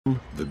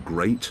the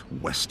Great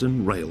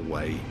Western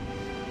Railway.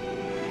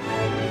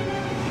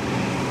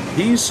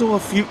 He saw a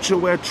future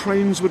where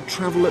trains would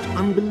travel at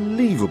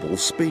unbelievable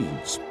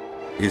speeds.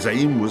 His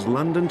aim was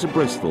London to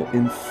Bristol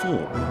in 4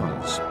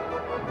 hours.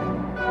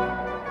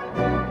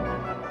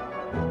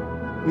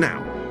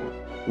 Now,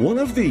 one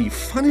of the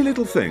funny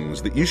little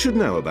things that you should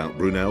know about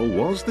Brunel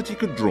was that he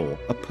could draw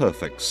a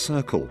perfect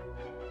circle.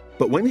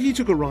 But when he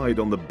took a ride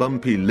on the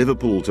bumpy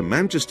Liverpool to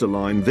Manchester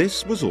line,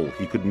 this was all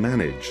he could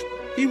manage.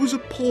 He was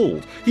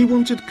appalled. He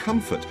wanted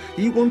comfort.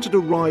 He wanted a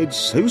ride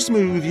so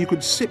smooth you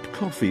could sip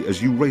coffee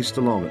as you raced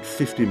along at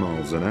 50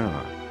 miles an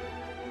hour.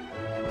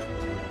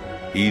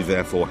 He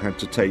therefore had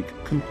to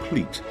take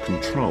complete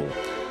control.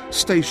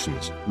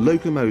 Stations,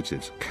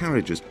 locomotives,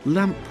 carriages,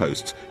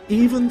 lampposts,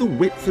 even the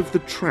width of the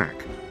track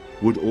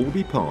would all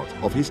be part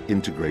of his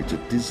integrated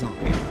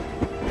design.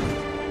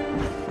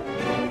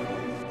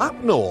 Up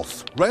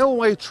north,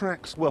 railway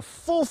tracks were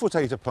 4 foot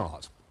 8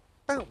 apart.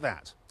 About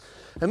that.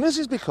 And this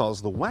is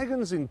because the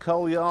wagons in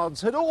coal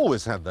yards had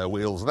always had their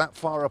wheels that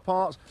far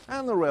apart,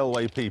 and the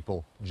railway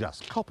people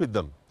just copied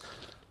them.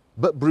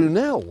 But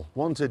Brunel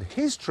wanted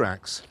his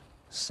tracks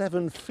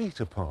 7 feet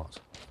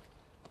apart.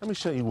 Let me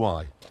show you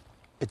why.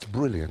 It's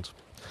brilliant.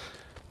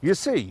 You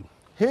see,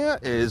 here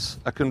is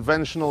a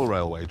conventional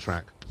railway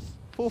track,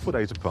 4 foot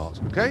 8 apart,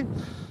 okay?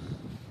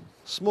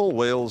 Small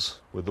wheels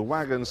with the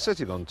wagons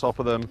sitting on top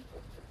of them,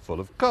 full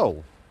of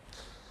coal.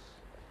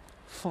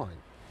 Fine.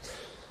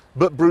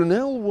 But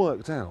Brunel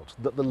worked out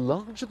that the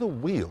larger the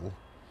wheel,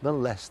 the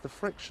less the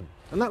friction.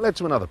 And that led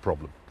to another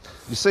problem.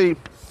 You see,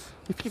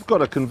 if you've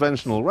got a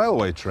conventional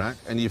railway track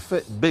and you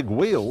fit big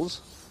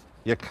wheels,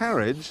 your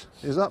carriage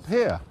is up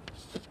here.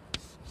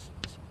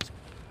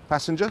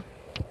 Passenger?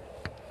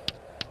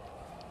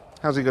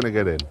 How's he going to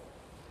get in?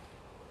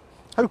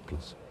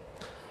 Hopeless.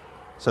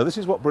 So this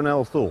is what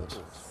Brunel thought.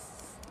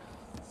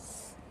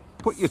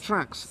 Put your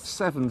tracks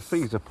 7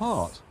 feet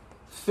apart,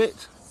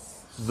 fit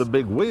the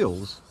big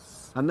wheels,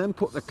 and then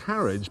put the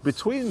carriage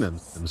between them.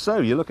 And so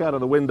you look out of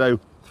the window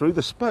through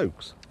the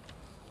spokes.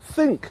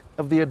 Think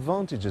of the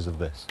advantages of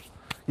this.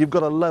 You've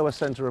got a lower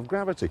centre of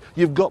gravity.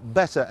 You've got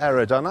better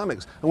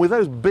aerodynamics. And with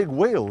those big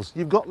wheels,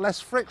 you've got less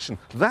friction.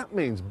 That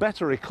means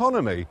better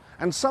economy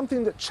and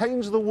something that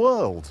changed the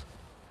world.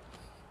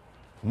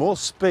 More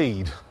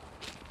speed.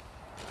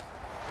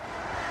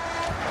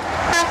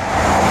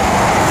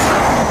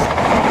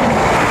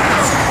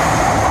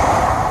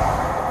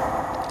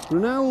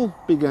 Brunel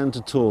began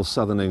to tour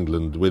southern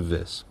England with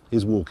this,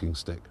 his walking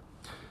stick.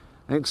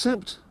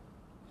 Except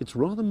it's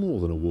rather more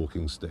than a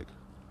walking stick.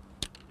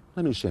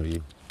 Let me show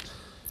you.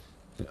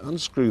 You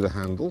unscrew the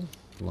handle,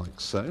 like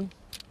so.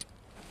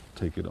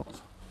 Take it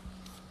off.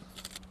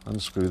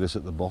 Unscrew this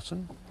at the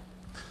bottom.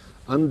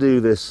 Undo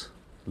this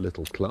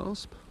little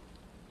clasp.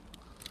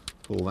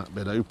 Pull that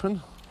bit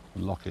open,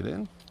 lock it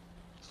in.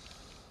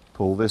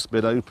 Pull this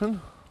bit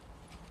open,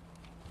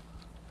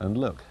 and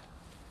look.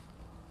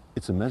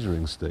 It's a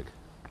measuring stick.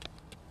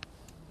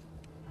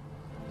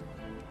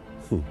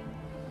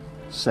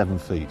 7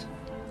 feet.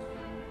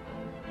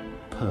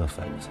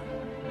 Perfect.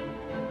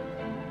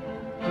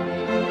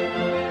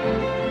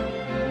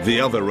 The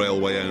other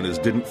railway owners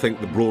didn't think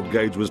the broad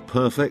gauge was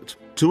perfect.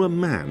 To a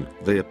man,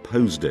 they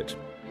opposed it.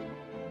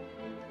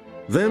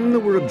 Then there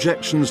were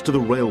objections to the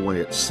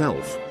railway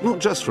itself, not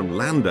just from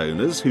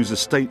landowners whose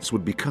estates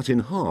would be cut in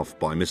half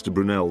by Mr.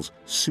 Brunel's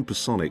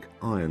supersonic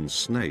iron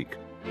snake.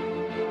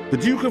 The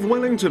Duke of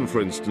Wellington, for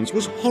instance,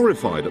 was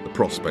horrified at the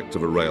prospect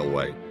of a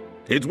railway.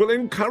 It will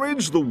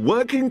encourage the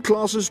working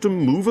classes to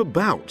move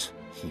about,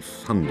 he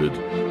thundered.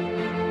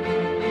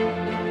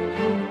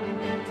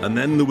 And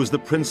then there was the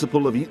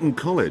principal of Eton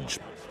College.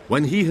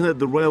 When he heard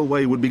the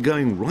railway would be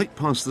going right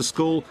past the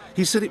school,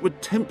 he said it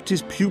would tempt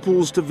his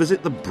pupils to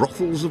visit the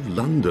brothels of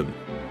London.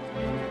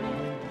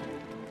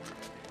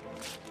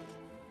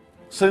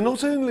 So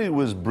not only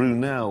was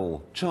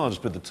Brunel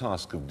charged with the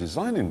task of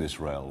designing this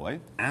railway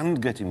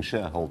and getting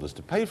shareholders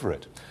to pay for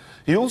it,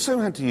 he also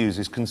had to use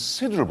his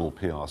considerable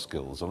PR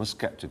skills on a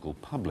sceptical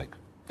public.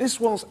 This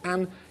was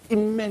an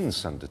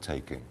immense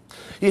undertaking.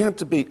 He had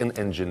to be an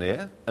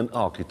engineer, an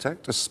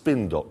architect, a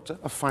spin doctor,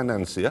 a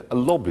financier, a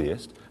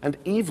lobbyist, and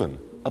even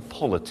a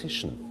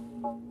politician.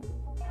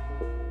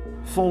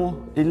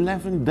 For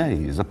 11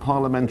 days, a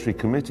parliamentary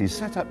committee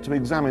set up to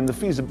examine the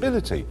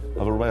feasibility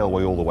of a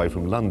railway all the way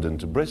from London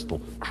to Bristol,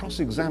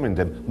 cross-examined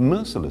him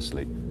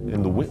mercilessly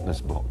in the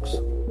witness box.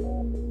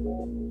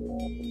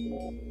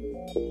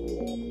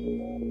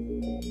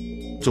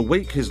 To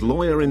wake his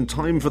lawyer in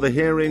time for the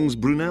hearings,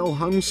 Brunel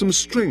hung some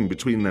string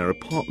between their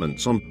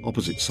apartments on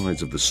opposite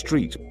sides of the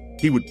street.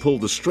 He would pull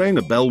the string,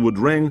 a bell would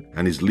ring,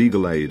 and his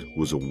legal aid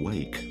was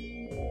awake.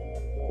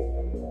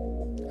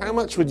 How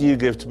much would you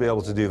give to be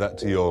able to do that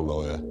to your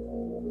lawyer?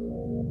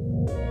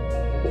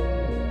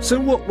 So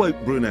what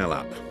woke Brunel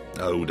up?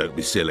 Oh, don't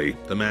be silly.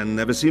 The man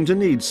never seemed to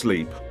need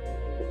sleep.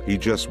 He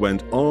just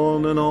went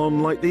on and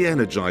on like the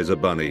Energizer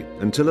Bunny,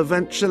 until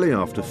eventually,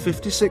 after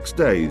 56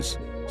 days,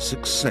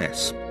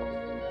 success.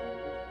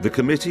 The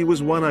committee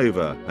was won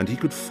over, and he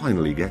could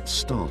finally get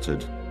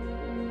started.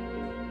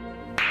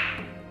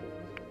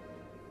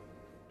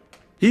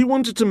 He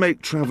wanted to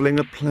make travelling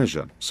a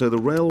pleasure, so the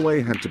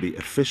railway had to be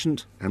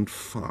efficient and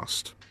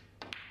fast.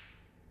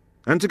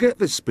 And to get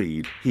this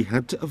speed, he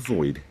had to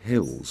avoid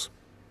hills.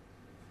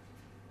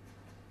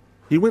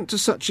 He went to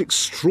such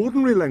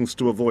extraordinary lengths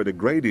to avoid a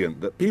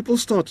gradient that people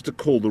started to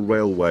call the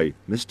railway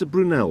Mr.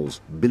 Brunel's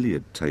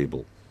billiard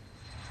table.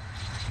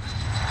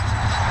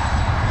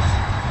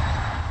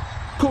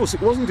 Of course,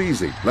 it wasn't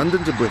easy.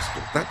 London to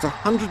Bristol, that's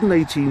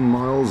 118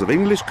 miles of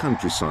English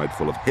countryside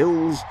full of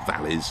hills,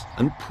 valleys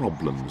and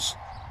problems.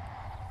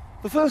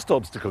 The first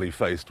obstacle he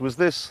faced was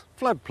this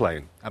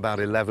floodplain, about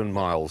 11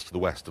 miles to the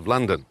west of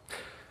London.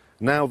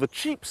 Now, the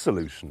cheap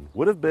solution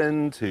would have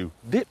been to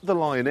dip the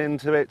line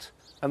into it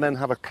and then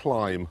have a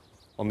climb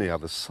on the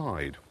other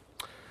side.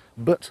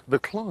 But the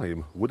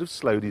climb would have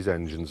slowed his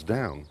engines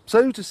down.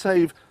 So, to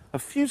save a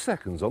few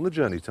seconds on the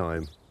journey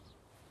time,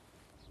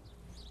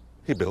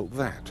 he built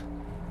that.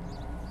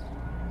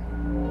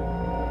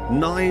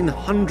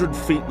 900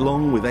 feet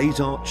long with 8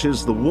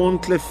 arches, the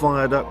Warncliffe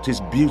Viaduct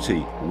is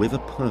beauty with a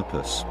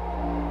purpose.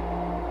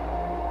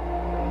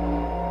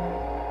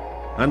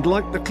 And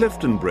like the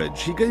Clifton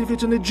Bridge, he gave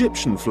it an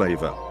Egyptian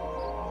flavour.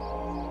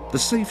 The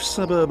safe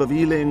suburb of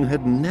Ealing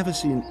had never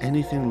seen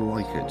anything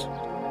like it.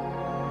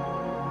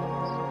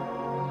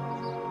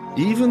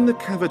 Even the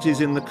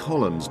cavities in the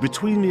columns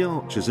between the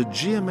arches are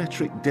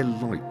geometric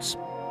delights.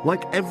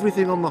 Like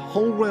everything on the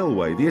whole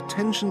railway, the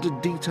attention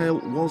to detail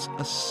was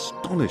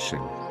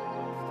astonishing.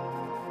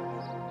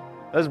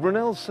 As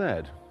Brunel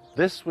said,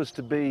 this was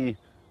to be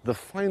the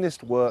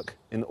finest work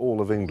in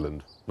all of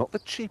England. Not the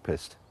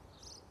cheapest,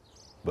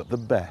 but the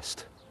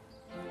best.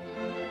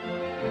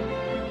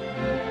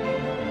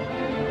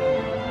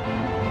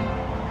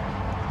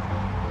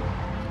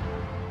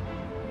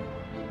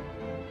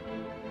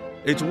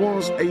 It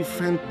was a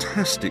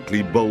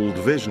fantastically bold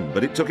vision,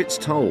 but it took its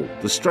toll.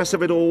 The stress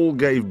of it all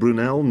gave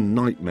Brunel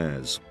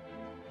nightmares.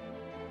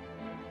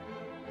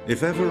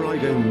 If ever I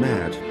go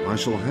mad, I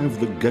shall have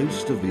the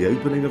ghost of the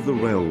opening of the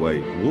railway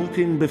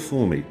walking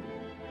before me.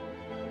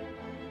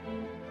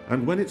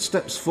 And when it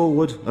steps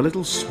forward, a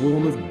little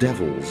swarm of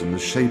devils in the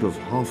shape of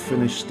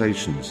half-finished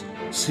stations,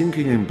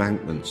 sinking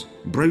embankments,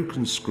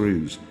 broken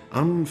screws,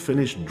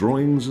 unfinished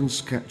drawings and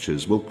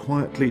sketches will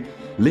quietly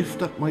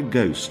lift up my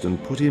ghost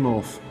and put him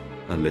off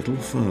a little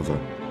further.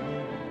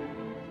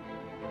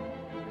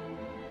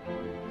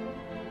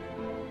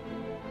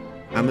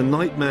 And the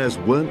nightmares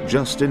weren't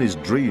just in his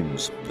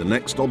dreams. The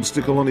next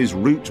obstacle on his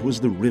route was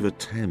the River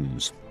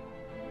Thames.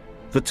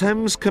 The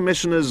Thames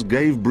commissioners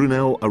gave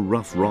Brunel a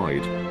rough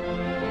ride.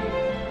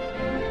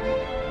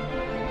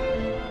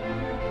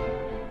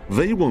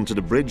 They wanted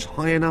a bridge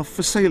high enough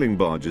for sailing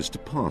barges to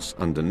pass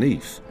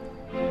underneath.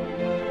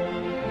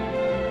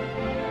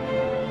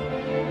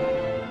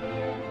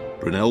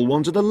 Brunel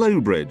wanted a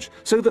low bridge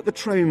so that the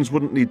trains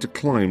wouldn't need to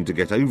climb to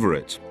get over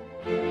it.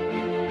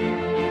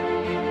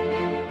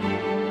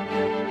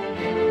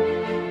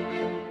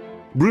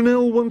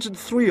 Brunel wanted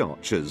 3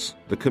 arches.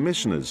 The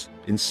commissioners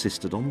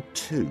insisted on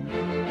 2.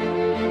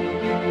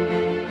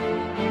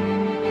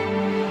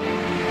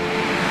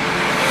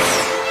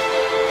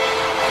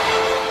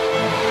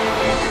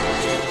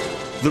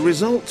 The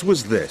result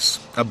was this,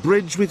 a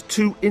bridge with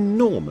 2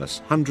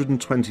 enormous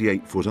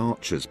 128-foot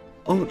arches.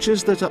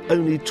 Arches that are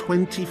only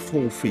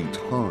 24 feet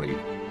high.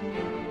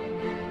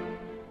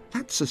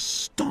 That's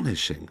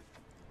astonishing.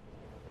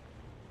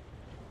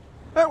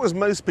 That was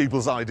most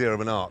people's idea of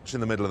an arch in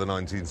the middle of the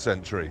 19th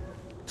century.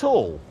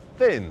 Tall,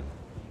 thin,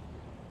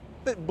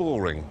 bit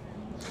boring.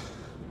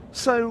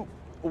 So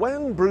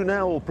when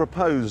Brunel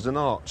proposed an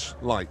arch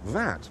like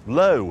that,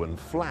 low and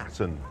flat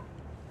and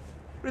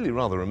really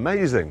rather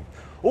amazing,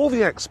 all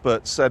the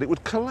experts said it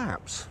would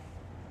collapse.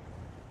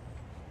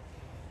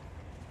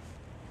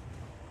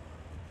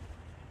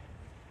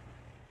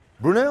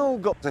 Brunel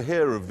got to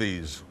hear of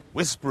these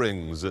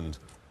whisperings and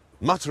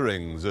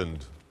mutterings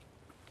and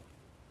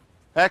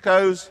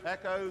echoes.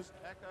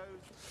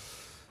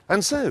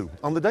 And so,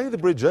 on the day the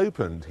bridge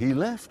opened, he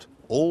left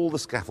all the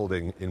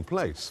scaffolding in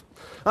place.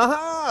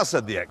 Aha,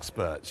 said the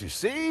experts, you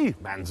see,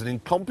 man's an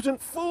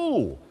incompetent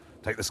fool.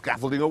 Take the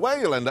scaffolding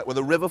away, you'll end up with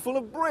a river full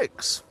of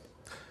bricks.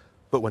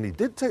 But when he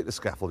did take the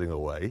scaffolding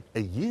away,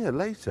 a year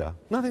later,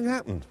 nothing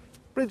happened.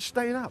 Bridge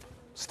stayed up,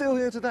 still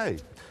here today.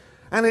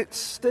 And it's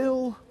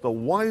still the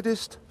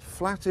widest,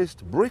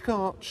 flattest brick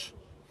arch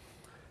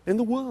in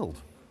the world.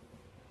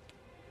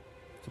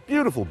 It's a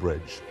beautiful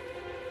bridge.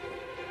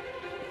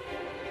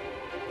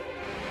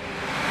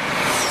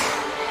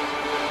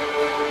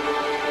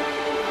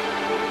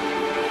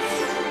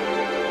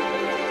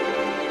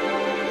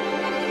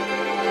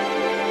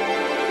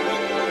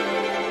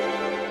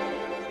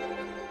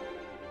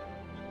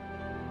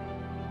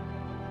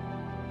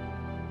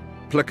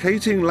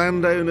 Placating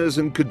landowners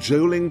and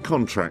cajoling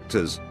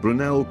contractors,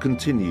 Brunel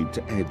continued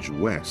to edge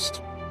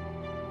west.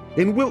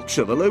 In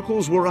Wiltshire, the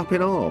locals were up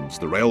in arms.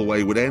 The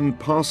railway would end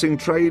passing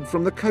trade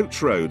from the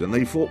coach road, and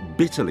they fought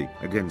bitterly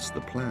against the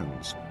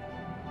plans.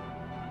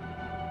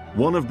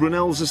 One of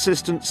Brunel's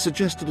assistants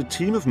suggested a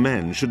team of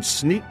men should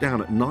sneak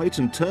down at night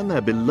and turn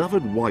their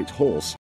beloved white horse